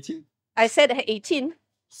about 18? I said 18.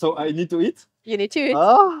 So I need to eat? You need to eat.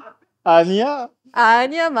 아니야.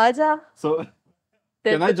 아니야, 맞아. So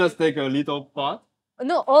can I just take a little part?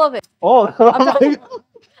 No, all of it. Oh,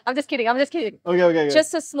 I'm just kidding. I'm just kidding. okay.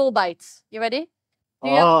 Just a small bite. You ready? Do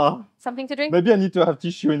you have something to drink? Maybe I need to have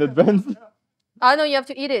tissue in advance. No, you have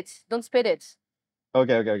to eat it. Don't spit it.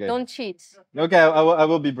 Okay. Don't cheat. Okay, I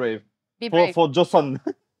will be brave. Be brave. For Joseon.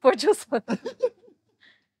 For just one.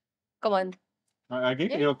 Come on. Okay,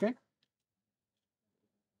 Yeah. you okay?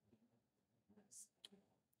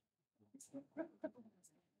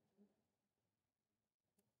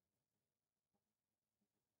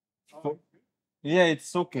 Yeah,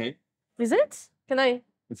 it's okay. Is it? Can I?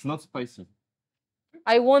 It's not spicy.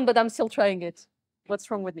 I won, but I'm still trying it. What's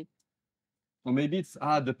wrong with me? Or maybe it's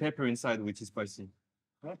the pepper inside which is spicy.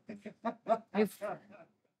 Are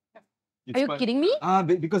you kidding me?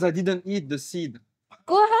 Because I didn't eat the seed.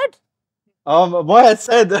 Go ahead. What I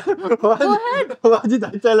said. Go ahead. What did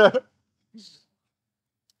I tell her?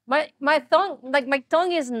 My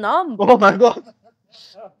tongue is numb. Oh my god.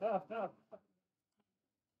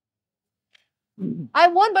 I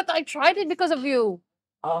won, but I tried it because of you.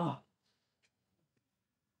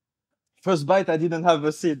 First bite, I didn't have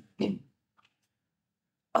a seed.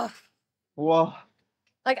 Wow.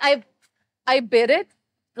 Like I bit it.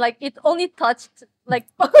 Like it only touched like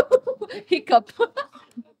hiccup.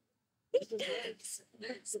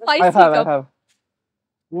 Spicy I hiccup. have.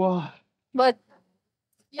 Wow. But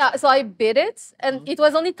yeah, so I bit it and it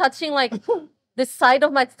was only touching like the side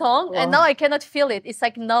of my tongue, and now I cannot feel it. It's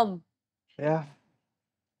like numb. Yeah.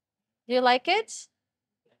 Do you like it?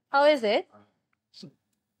 How is it?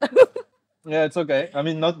 Yeah, it's okay. I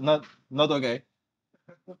mean, not okay.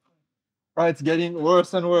 Oh, it's getting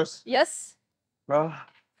worse and worse. Yes.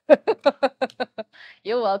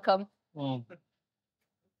 You're welcome.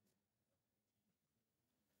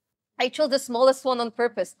 I chose the smallest one on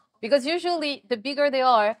purpose because usually the bigger they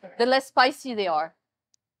are, the less spicy they are.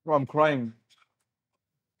 Oh, I'm crying.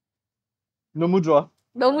 너무 좋아.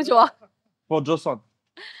 너무 좋아. For Joseon.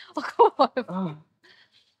 Oh, come on.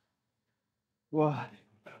 Wow.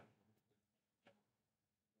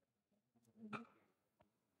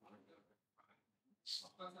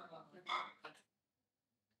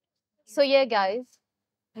 So yeah, guys,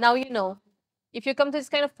 now you know. If you come to this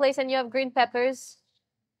kind of place and you have green peppers,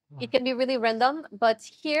 it can be really random, but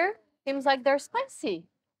here seems like they're spicy.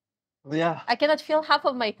 Yeah. I cannot feel half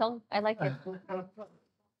of my tongue. I like it.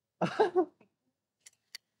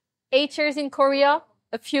 8 years in Korea,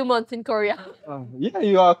 a few months in Korea. Yeah,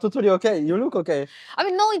 you are totally okay. You look okay. I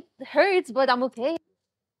mean, no, it hurts, but I'm okay.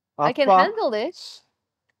 I can handle it.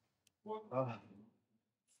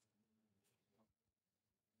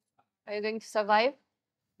 Are you going to survive?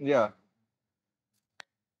 Yeah.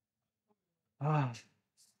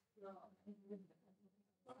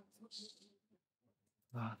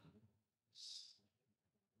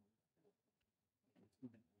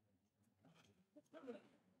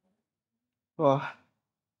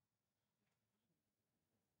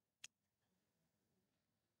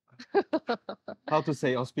 How to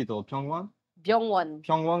say hospital? Pyeongwon? Bongcheon-dong.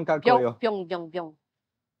 Pyeongwon 갈 거예요. Byong.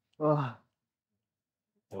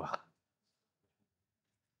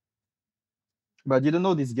 But I didn't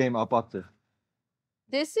know this game apart.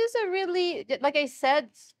 This is a really, like I said,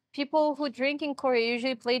 people who drink in Korea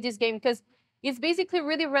usually play this game because it's basically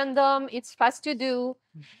really random. It's fast to do.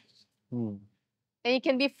 And it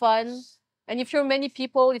can be fun. And if you're many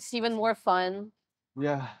people, it's even more fun.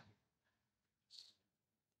 Yeah.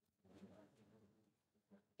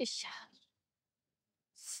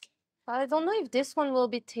 I don't know if this one will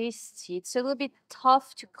be tasty. It's a little bit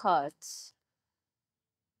tough to cut.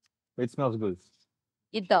 It smells good.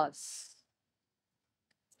 It does.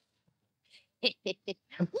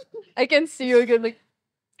 I can see you again like,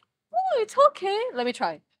 oh, it's okay. Let me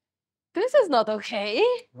try. This is not okay.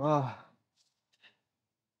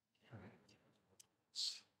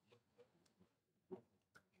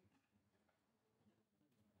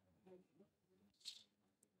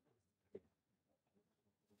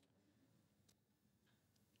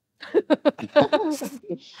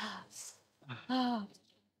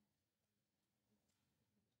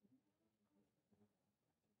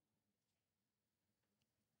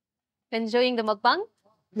 Enjoying the mukbang?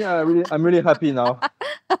 Yeah, I'm really happy now.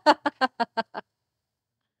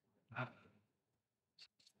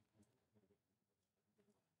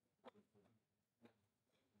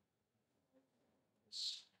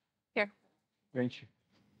 Here. Thank you.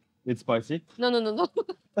 It's spicy? No. Now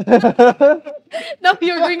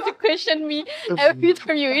you're going to question me every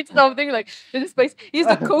time you eat something like, is it spicy? Is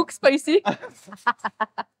the Coke spicy?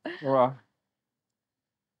 Wow.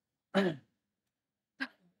 Are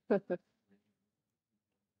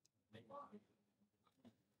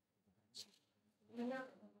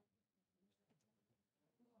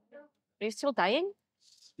you still dying?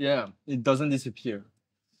 Yeah, it doesn't disappear.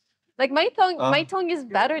 Like my tongue is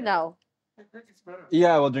better now.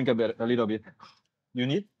 Yeah, I will drink a little bit. You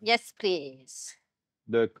need Yes, please.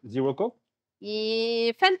 the zero Coke?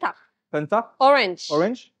 Fanta. Fanta? Orange.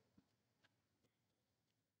 Orange?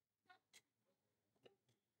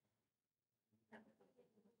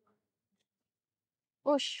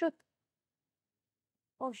 Oh shoot.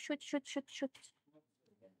 Oh shoot.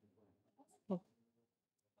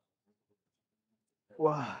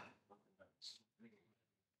 Wow.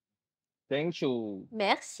 Thank you.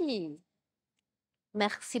 Merci.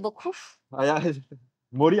 Merci beaucoup.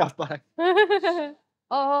 머리 아파.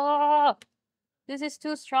 Oh, this is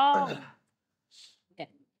too strong. Okay.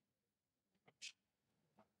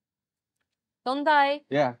 Don't die.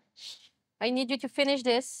 Yeah. I need you to finish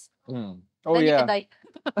this. Oh Then you yeah. can die.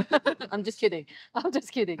 I'm just kidding. I'm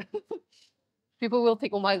just kidding. People will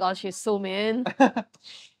think, oh my gosh, she's so mean.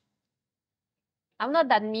 I'm not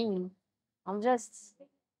that mean. I'm just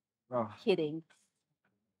Oh. kidding.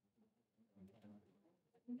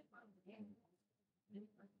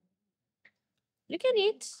 You can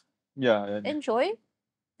eat. Yeah. Enjoy.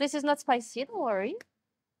 This is not spicy. Don't worry.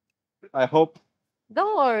 I hope.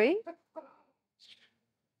 Don't worry.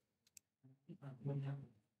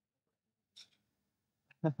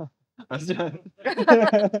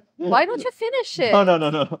 Why don't you finish it?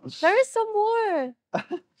 No. There is some more. I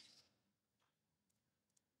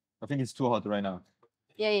think it's too hot right now.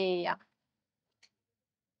 Yeah.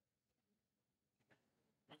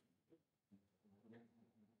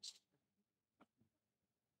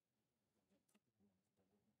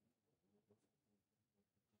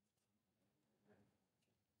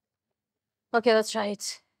 Okay, let's try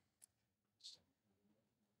it.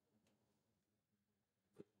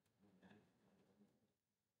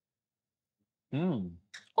 Mm.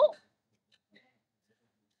 Oh,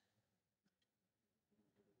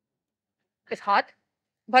 it's hot,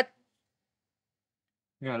 but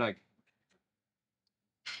Yeah, like.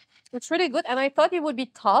 it's really good. And I thought it would be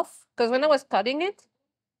tough because when I was cutting it,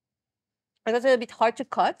 it was a bit hard to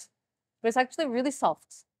cut, but it's actually really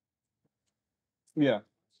soft. Yeah.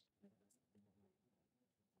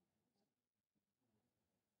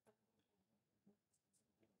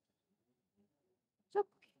 So,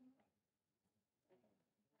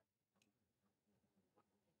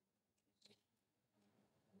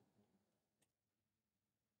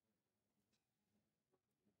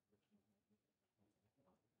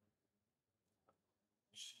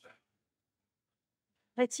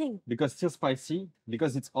 I think Because still spicy,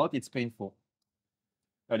 because it's hot, it's painful.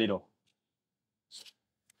 A little.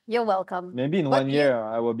 you're welcome. Maybe in But 1 year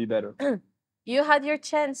I will be better. You had your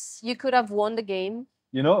chance. You could have won the game.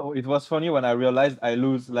 You know, it was funny when I realized I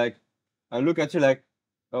lose. Like, I look at you like,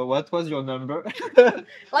 oh, what was your number?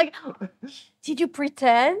 Like, did you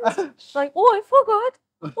pretend? Like, oh, I forgot.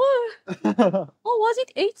 Oh, was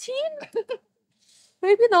it 18?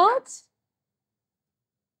 Maybe not.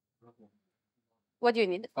 What do you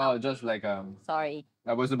need? Oh, just like Sorry.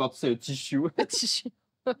 I was about to say a tissue.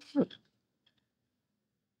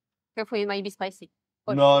 Careful, it might be spicy.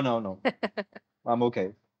 Oh, No. I'm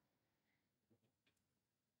okay.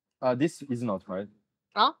 This is not right.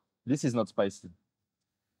 Huh? This is not spicy.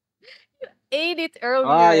 Ate it earlier.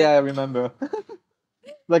 Ah, yeah, I remember.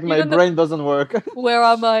 Like my don't know- brain doesn't work. Where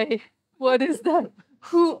am I? What is that?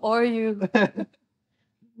 Who are you?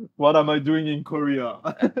 What am I doing in Korea?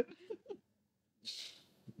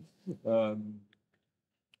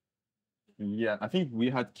 Yeah, I think we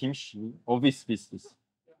had kimchi of this species.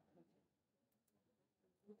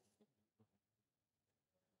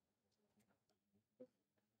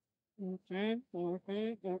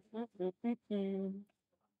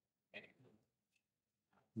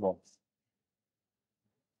 Bon.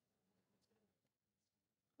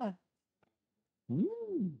 Ah.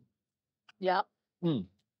 Mm. Yeah. Mm.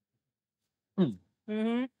 Mm.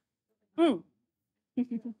 Mm-hmm.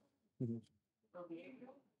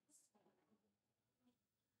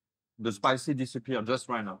 The spicy disappeared just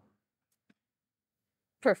right now.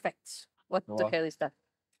 Perfect. What the Wow. hell is that?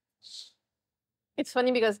 It's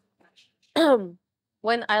funny because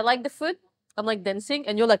when I like the food, I'm like dancing,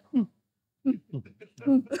 and you're like,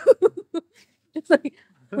 It's like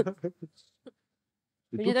It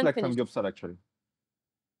We looks didn't like finish. samgyeopsal actually.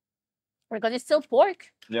 because it's still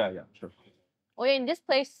pork. Yeah, sure. Oh yeah, in this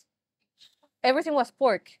place, everything was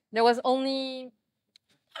pork. There was only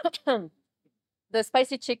the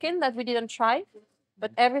spicy chicken that we didn't try,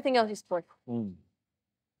 but everything else is pork. Mm.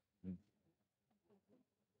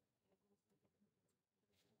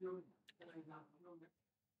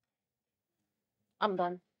 I'm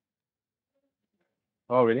done.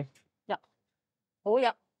 Oh, really? Yeah. Oh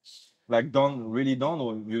yeah. Like done, really done,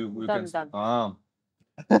 or you Done, can. done. Ah.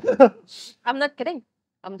 I'm not kidding.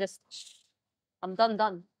 I'm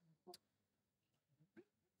done.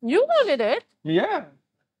 You wanted it. Yeah.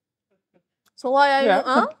 So why are you, Yeah.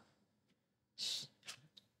 huh?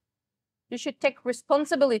 You should take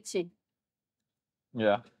responsibility.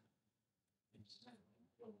 Yeah.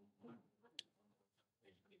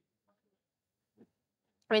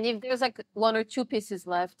 I mean, if there's like 1 or 2 pieces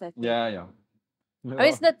left, I think. Yeah, yeah. I mean,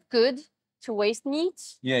 it's not good to waste meat.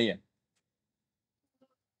 Yeah, yeah.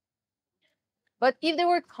 But if they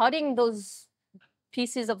were cutting those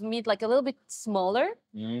pieces of meat like a little bit smaller,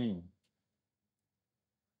 Mm.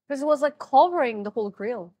 because it was like covering the whole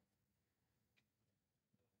grill.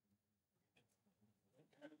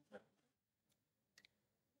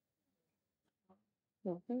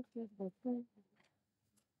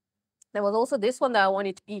 There was also this one that I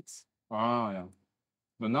wanted to eat. Ah, yeah.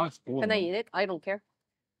 But now it's cold. Can I eat it? I don't care.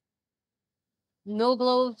 No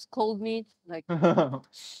gloves, cold meat. Like, am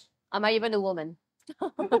I even a woman?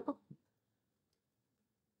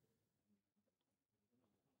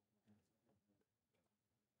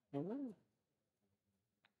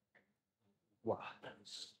 Wow.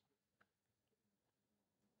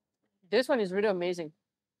 This one is really amazing.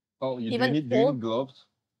 Oh, you Even do you cold- need gloves?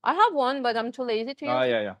 I have one, but I'm too lazy to use. Ah,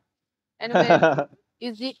 yeah, yeah. Anyway,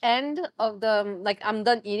 it's the end of the like I'm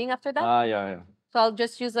done eating after that. Ah, yeah, yeah. So I'll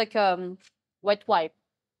just use like wet wipe.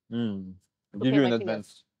 Mm. to Give clean you my in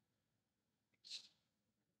fingers.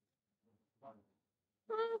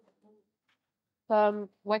 advance.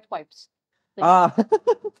 Wet wipes. Ah,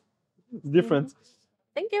 it's different.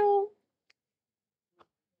 Thank you.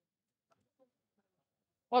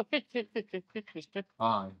 Oh, shit.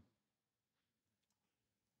 Ah.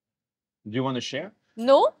 Do you want to share?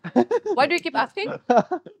 No? Why do you keep asking?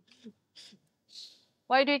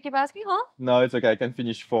 Why do you keep asking, huh? No, it's okay. I can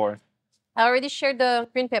finish 4. I already shared the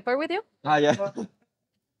green pepper with you Ah, yeah.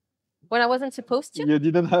 when I wasn't supposed to. You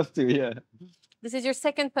didn't have to, yeah. This is your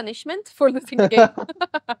second punishment for losing the game.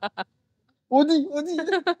 Odi, Odi.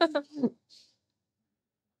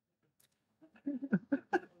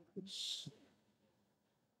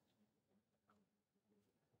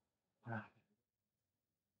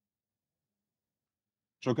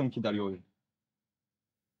 조금 기다려.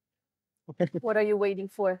 What are you waiting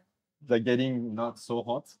for? They're getting not so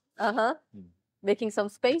hot. Uh-huh. Making some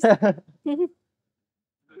space.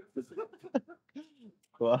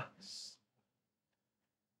 Wow.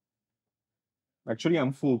 Actually,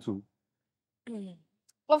 I'm full too.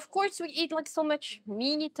 Of course, we eat like so much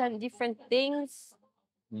meat and different things.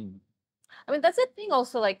 Mm. I mean, that's the thing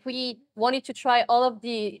also. Like, we wanted to try all of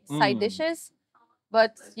the side dishes,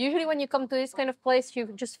 but usually when you come to this kind of place, you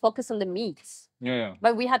just focus on the meats. Yeah, yeah.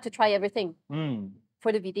 But we had to try everything Mm.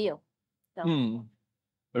 for the video. So, Mm.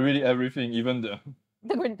 Really everything, even the...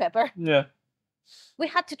 the green pepper. Yeah. We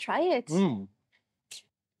had to try it. Mm.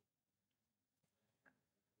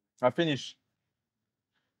 I finished.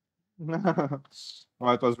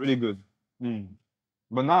 Well, it was really good. Mm.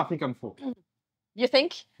 But now I think I'm full. You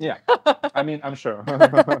think? Yeah. I mean, I'm sure.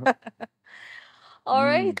 All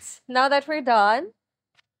right. Now that we're done,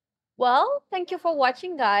 well, thank you for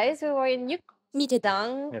watching, guys. We were in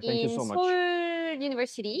Yukmejaedang Yeah, thank you in so much. Seoul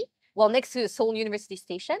University. Well, next to Seoul University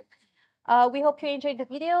Station. We hope you enjoyed the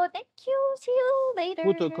video. Thank you. See you later.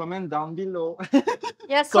 Put a comment down below.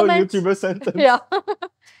 Yeah, So comment. YouTuber sentence. Yeah.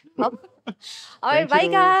 All right, Thank bye,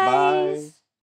 you. guys. Bye.